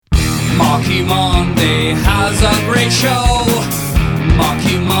Marky Monday has a great show.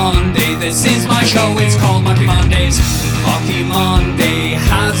 Marky Monday, this is my show. It's called Marky Mondays. Marky Monday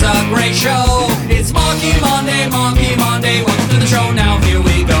has a great show. It's Marky Monday, Marky Monday. Welcome to the show. Now here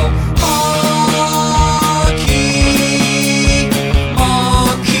we go.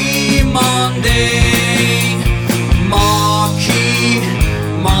 Marky Monday. Marky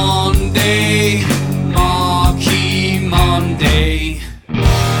Monday. Marky Monday.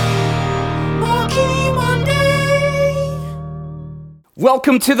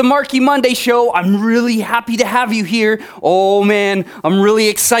 Welcome to the Marky Monday Show. I'm really happy to have you here. Oh man, I'm really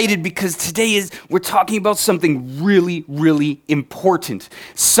excited because today we're talking about something really, really important.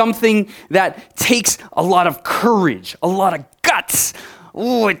 Something that takes a lot of courage, a lot of guts.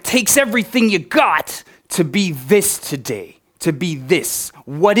 Oh, it takes everything you got to be this today, to be this.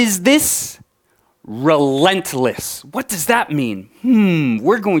 What is this? Relentless. What does that mean?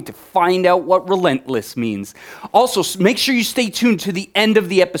 We're going to find out what relentless means. Also, make sure you stay tuned to the end of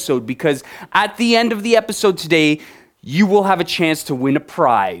the episode because at the end of the episode today, you will have a chance to win a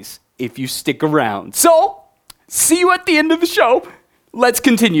prize if you stick around. So, see you at the end of the show. Let's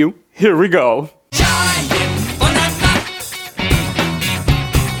continue. Here we go.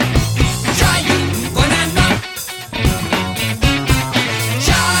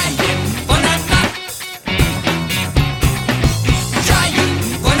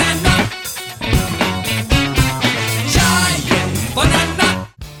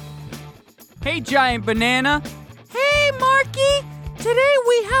 Hey, Giant Banana. Hey, Marky. Today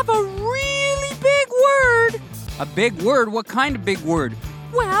we have a really big word. A big word? What kind of big word?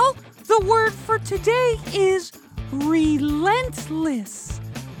 Well, the word for today is relentless.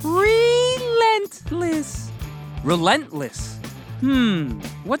 Relentless. Relentless.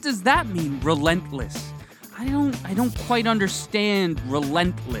 What does that mean, relentless? I don't quite understand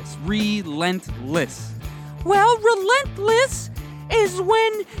relentless. Relentless. Well, relentless is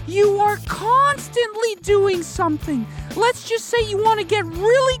when you are constantly doing something. Let's just say you want to get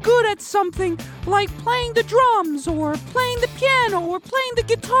really good at something, like playing the drums or playing the piano or playing the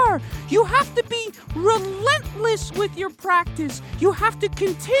guitar. You have to be relentless with your practice. You have to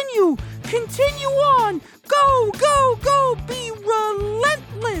continue on. Go, go, go. Be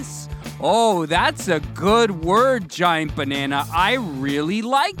relentless. Oh, that's a good word, Giant Banana. I really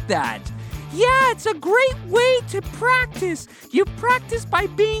like that. Yeah, it's a great way to practice. You practice by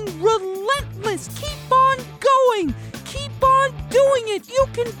being relentless. Keep on going. Keep on doing it. You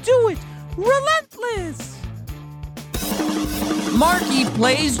can do it. Relentless. Marky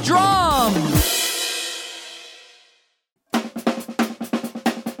plays drums.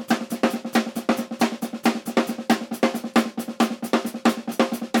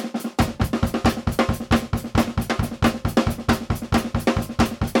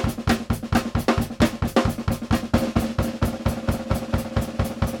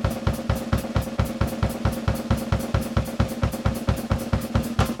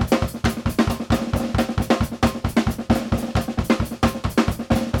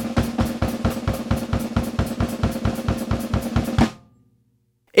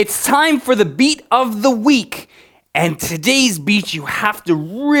 It's time for the beat of the week. And today's beat, you have to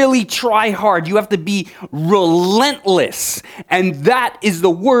really try hard. You have to be relentless. And that is the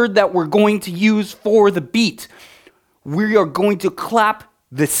word that we're going to use for the beat. We are going to clap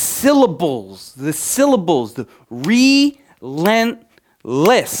the syllables, the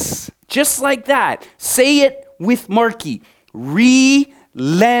relentless. Just like that. Say it with Marky. Relentless.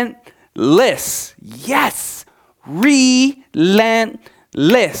 Yes. Relentless.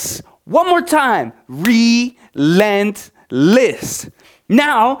 One more time. Relentless.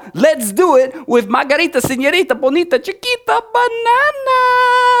 Now, let's do it with Margarita, Señorita, Bonita, Chiquita, Banana.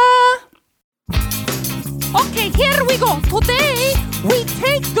 Okay, here we go. Today, we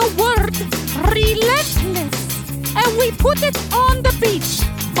take the word relentless and we put it on the beach.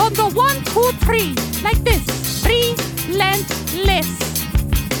 On the 1, 2, 3. Like this. Relentless.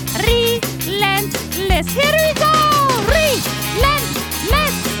 Relentless. Here we go.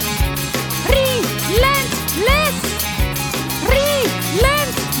 Relentless. Relentless.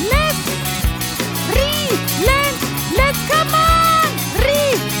 Relentless. Relentless. Come on.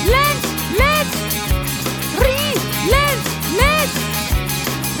 Relentless. Relentless.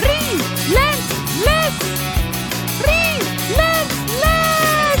 Relentless. Relentless.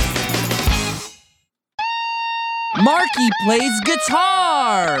 Marky plays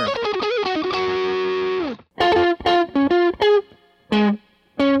guitar.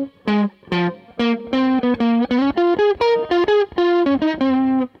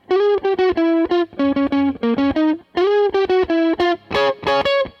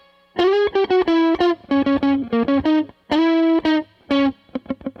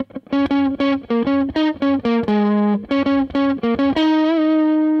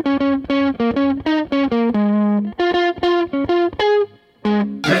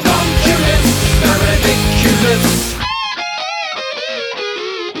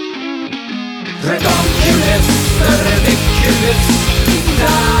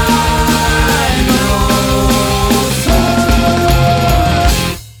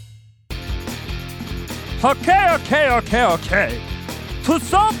 Okay. To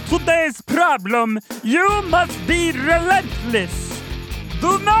solve today's problem, you must be relentless.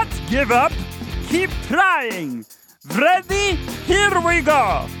 Do not give up. Keep trying. Ready? Here we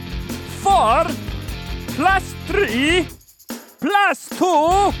go. 4 plus 3 plus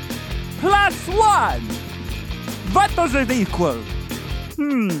 2 plus 1. What does it equal?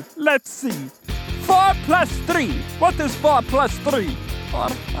 Let's see. 4 plus 3. What is 4 plus 3? 4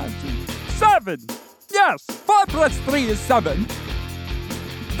 plus 3. 7. Yes, 4 plus 3 is 7.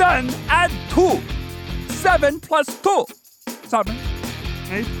 Then add 2. 7 plus 2. 7,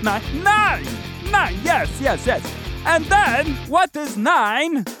 8, 9. 9! 9, yes. And then, what is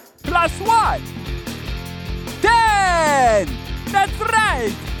 9 plus 1? 10! That's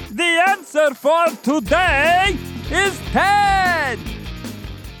right! The answer for today is 10!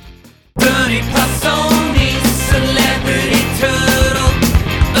 Ernie Passoni, celebrity turtle.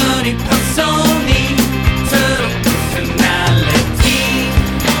 Ernie Passoni, turtle personality.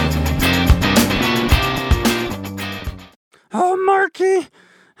 Oh, Marky,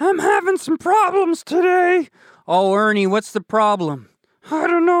 I'm having some problems today. Oh, Ernie, what's the problem? I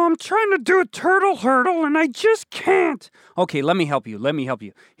don't know, I'm trying to do a turtle hurdle and I just can't. Okay, let me help you.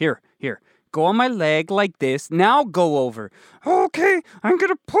 Here. Go on my leg like this. Now go over. Okay, I'm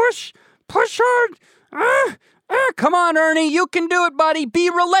gonna push hard. Come on, Ernie. You can do it, buddy. Be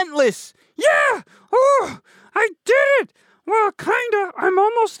relentless. Yeah! Oh, I did it! Well, kinda. I'm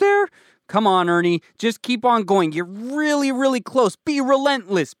almost there. Come on, Ernie. Just keep on going. You're really, really close. Be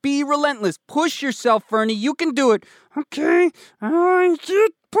relentless. Push yourself, Ernie. You can do it. Okay, I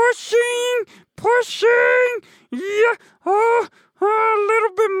keep pushing. Yeah, a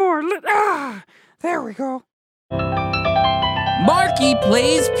little bit more. There we go. Marky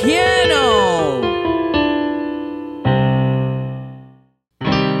plays piano.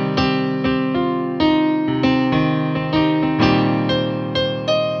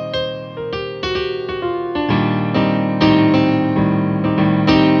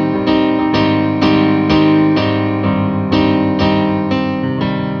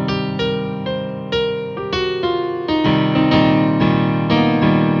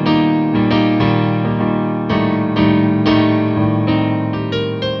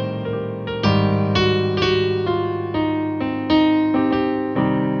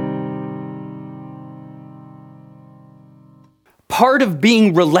 Part of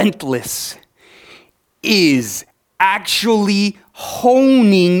being relentless is actually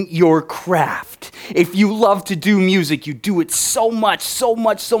honing your craft. If you love to do music, you do it so much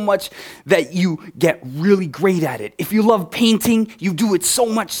that you get really great at it. If you love painting, you do it so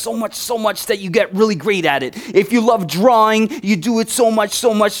much that you get really great at it. If you love drawing, you do it so much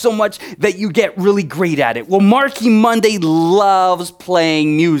that you get really great at it. Well, Marky Monday loves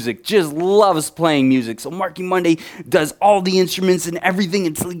playing music, just loves playing music. So Marky Monday does all the instruments and everything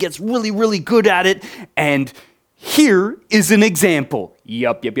until he gets really, really good at it. And here is an example.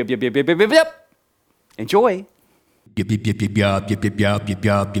 Yup. Enjoy.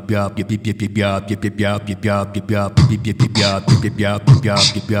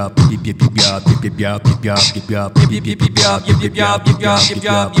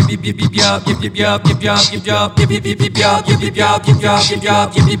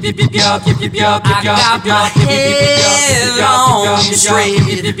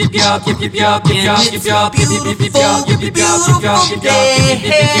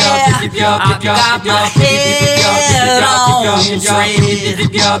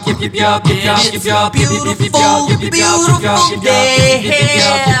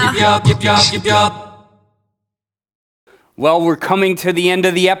 Well, we're coming to the end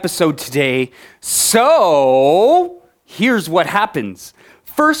of the episode today, so here's what happens.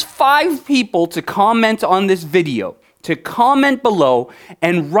 First 5 people to comment on this video, to comment below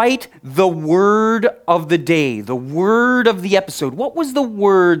and write the word of the day, the word of the episode. What was the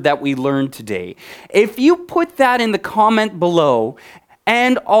word that we learned today? If you put that in the comment below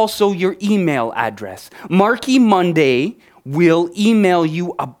and also your email address, Marky Monday will email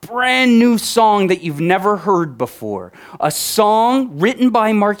you a brand new song that you've never heard before. A song written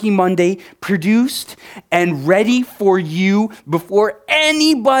by Marky Monday, produced and ready for you before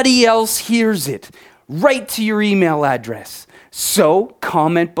anybody else hears it. Right to your email address. So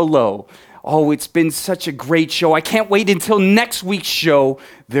comment below. Oh, it's been such a great show. I can't wait until next week's show.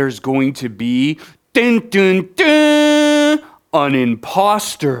 There's going to be an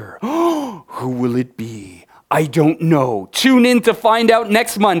imposter. Who will it be? I don't know. Tune in to find out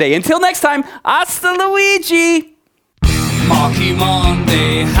next Monday. Until next time, hasta Luigi! Marky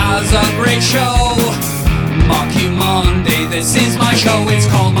Monday has a great show. Marky Monday, this is my show. It's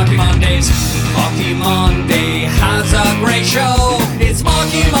called Marky Mondays. Marky Monday.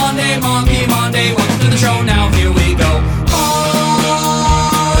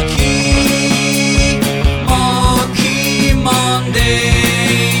 Monday